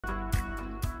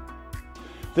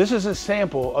This is a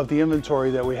sample of the inventory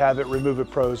that we have at Remove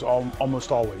It Pros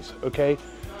almost always, okay?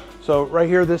 So right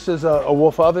here, this is a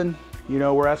Wolf oven. You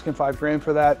know, we're asking 5 grand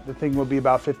for that. The thing will be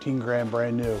about 15 grand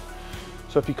brand new.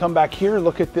 So if you come back here,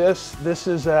 look at this. This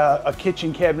is a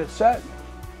kitchen cabinet set.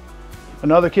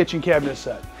 Another kitchen cabinet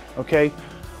set, okay?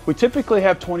 We typically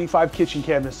have 25 kitchen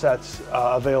cabinet sets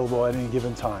available at any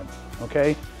given time,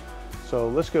 okay? So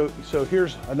let's go. So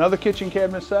here's another kitchen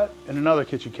cabinet set and another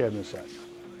kitchen cabinet set.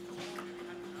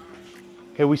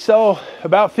 Okay, we sell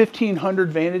about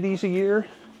 1,500 vanities a year.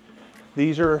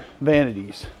 These are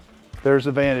vanities. There's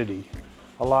a vanity.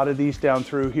 A lot of these down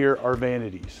through here are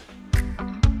vanities.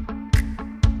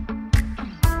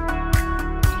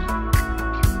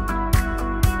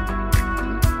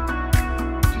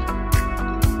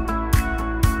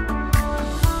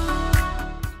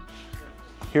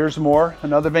 Here's more,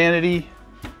 another vanity,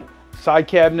 side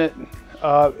cabinet,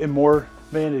 and more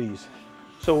vanities.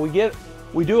 So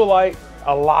we do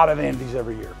a lot of vanities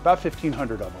every year, about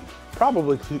 1,500 of them,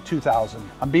 probably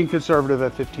 2,000. I'm being conservative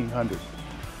at 1,500.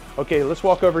 Okay, let's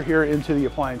walk over here into the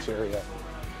appliance area.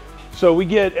 So we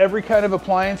get every kind of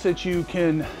appliance that you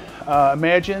can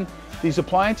imagine. These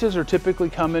appliances are typically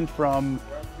coming from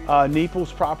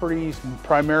Naples properties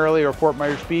primarily, or Fort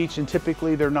Myers Beach, and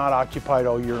typically they're not occupied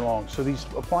all year long. So these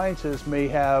appliances may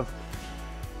have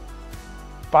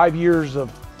 5 years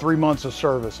of 3 months of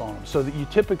service on them. So that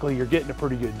you're getting a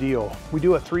pretty good deal. We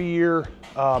do a 3-year,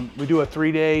 we do a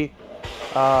 3-day,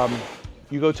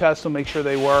 you go test them, make sure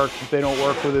they work. If they don't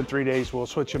work within 3 days, we'll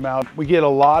switch them out. We get a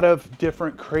lot of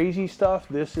different crazy stuff.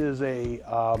 This is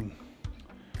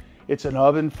it's an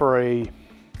oven for a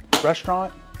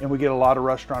restaurant, and we get a lot of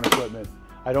restaurant equipment.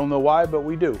 I don't know why, but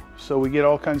we do. So we get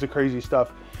all kinds of crazy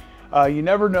stuff. You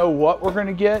never know what we're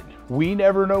gonna get. We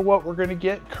never know what we're gonna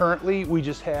get. Currently, we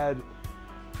just had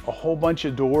a whole bunch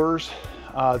of doors.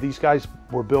 These guys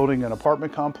were building an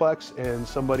apartment complex, and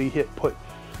somebody put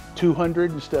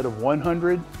 200 instead of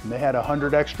 100, and they had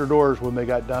 100 extra doors when they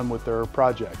got done with their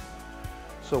project.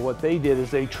 So what they did is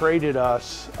they traded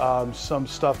us some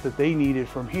stuff that they needed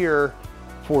from here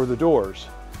for the doors.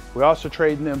 We also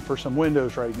trading them for some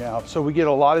windows right now. So we get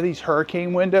a lot of these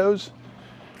hurricane windows.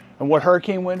 And what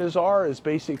hurricane windows are is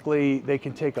basically they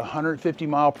can take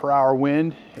 150-mile-per-hour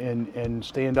wind and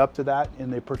stand up to that,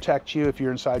 and they protect you if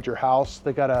you're inside your house.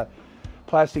 They got a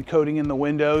plastic coating in the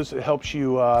windows. It helps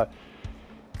you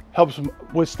helps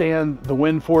withstand the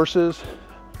wind forces.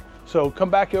 So come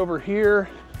back over here.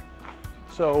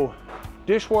 So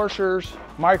dishwashers,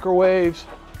 microwaves,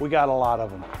 we got a lot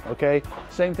of them, okay?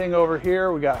 Same thing over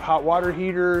here. We got hot water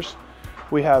heaters.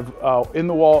 We have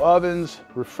in-the-wall ovens,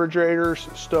 refrigerators,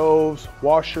 stoves,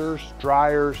 washers,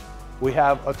 dryers. We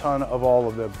have a ton of all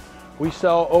of them. We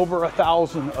sell over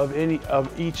 1,000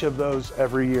 of each of those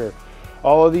every year.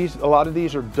 A lot of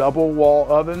these are double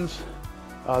wall ovens.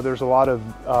 There's a lot of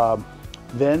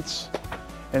vents,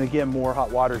 and again, more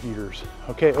hot water heaters.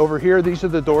 Okay, over here, these are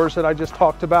the doors that I just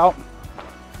talked about.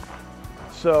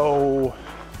 So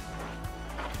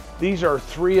these are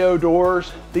 3.0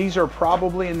 doors. These are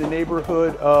probably in the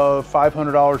neighborhood of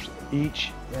 $500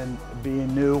 each and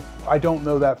being new. I don't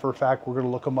know that for a fact. We're gonna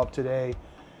look them up today.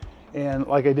 And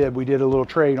like I did, we did a little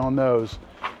trade on those.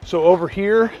 So over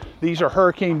here, these are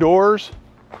hurricane doors.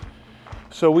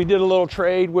 So we did a little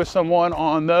trade with someone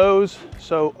on those.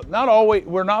 So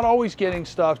we're not always getting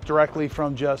stuff directly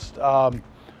from just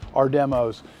our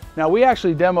demos. Now we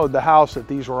actually demoed the house that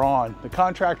these were on. The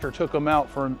contractor took them out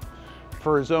for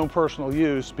his own personal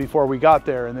use before we got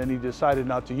there, and then he decided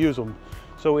not to use them.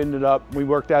 So we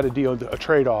worked out a deal, a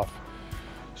trade-off.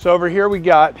 So over here we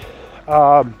got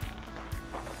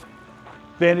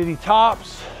vanity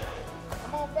tops.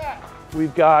 Come on back.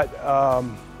 We've got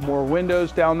more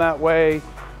windows down that way.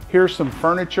 Here's some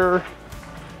furniture.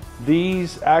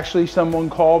 These, actually someone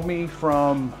called me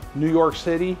from New York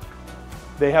City.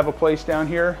 They have a place down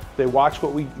here. They watch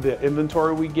the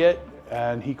inventory we get,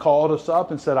 and he called us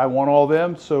up and said, I want all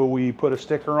them. So we put a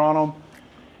sticker on them,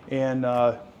 and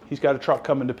he's got a truck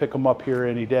coming to pick them up here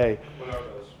any day. What are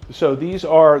those? So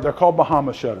they're called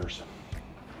Bahama shutters,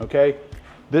 okay?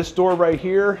 This door right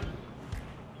here,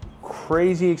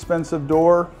 crazy expensive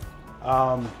door.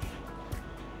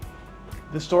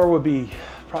 This door would be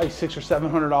probably $600 or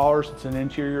 $700. It's an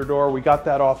interior door. We got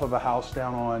that off of a house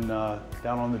down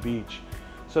on the beach.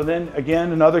 So then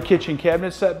again, another kitchen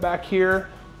cabinet set back here.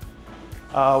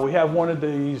 We have one of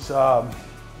these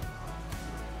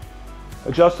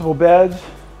adjustable beds.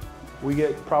 We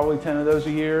get probably 10 of those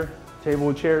a year. Table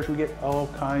and chairs, we get all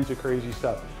kinds of crazy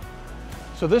stuff.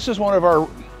 So this is one of our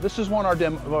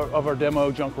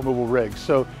demo junk removal rigs.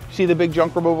 So see the big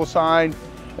junk removal sign?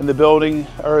 in the building,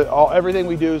 or everything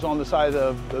we do is on the side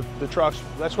of the trucks.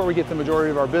 That's where we get the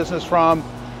majority of our business from.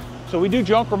 So we do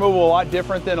junk removal a lot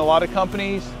different than a lot of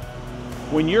companies.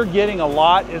 When you're getting a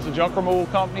lot as a junk removal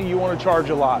company, you want to charge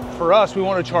a lot. For us, we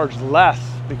want to charge less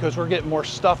because we're getting more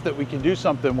stuff that we can do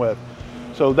something with.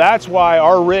 So that's why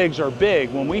our rigs are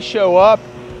big. When we show up,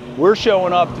 we're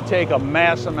showing up to take a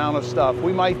mass amount of stuff.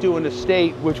 We might do an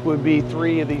estate, which would be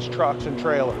 3 of these trucks and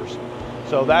trailers.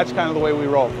 So that's kind of the way we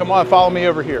roll. Come on, follow me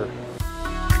over here.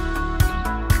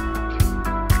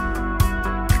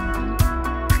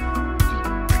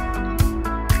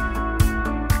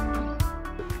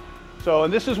 So,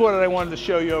 and this is what I wanted to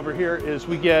show you over here is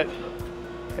we get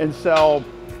and sell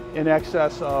in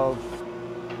excess of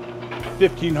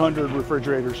 1,500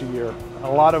 refrigerators a year. A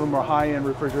lot of them are high-end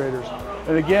refrigerators.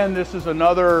 And again, this is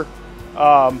another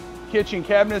kitchen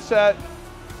cabinet set.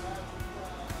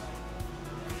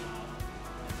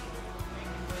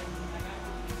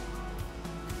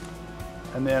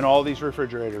 And then all these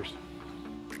refrigerators.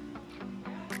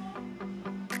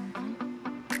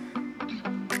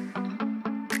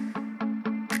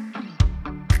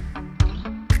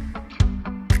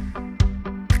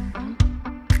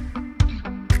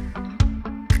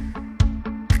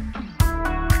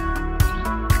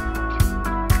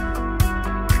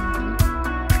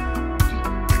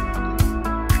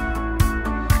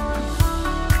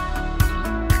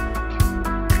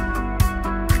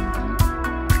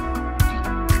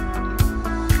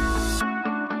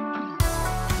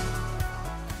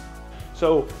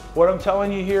 So what I'm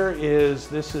telling you here is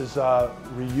this is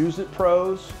Reuse It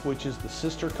Pros, which is the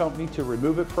sister company to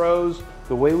Remove It Pros.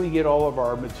 The way we get all of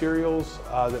our materials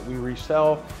that we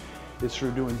resell is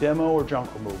through doing demo or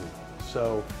junk removal.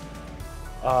 So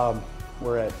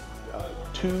we're at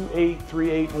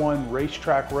 28381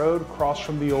 Racetrack Road, across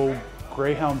from the old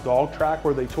Greyhound dog track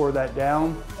where they tore that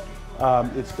down.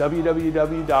 It's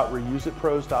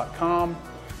www.removeitprosdemolition.com,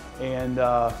 and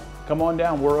come on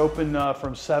down. We're open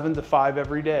from 7 to 5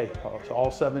 every day, all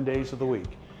 7 days of the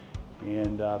week.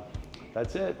 And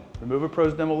that's it. Remove It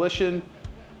Pros Demolition,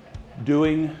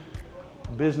 doing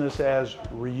business as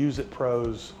Reuse It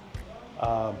Pros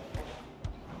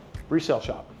resale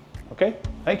shop. Okay,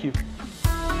 thank you.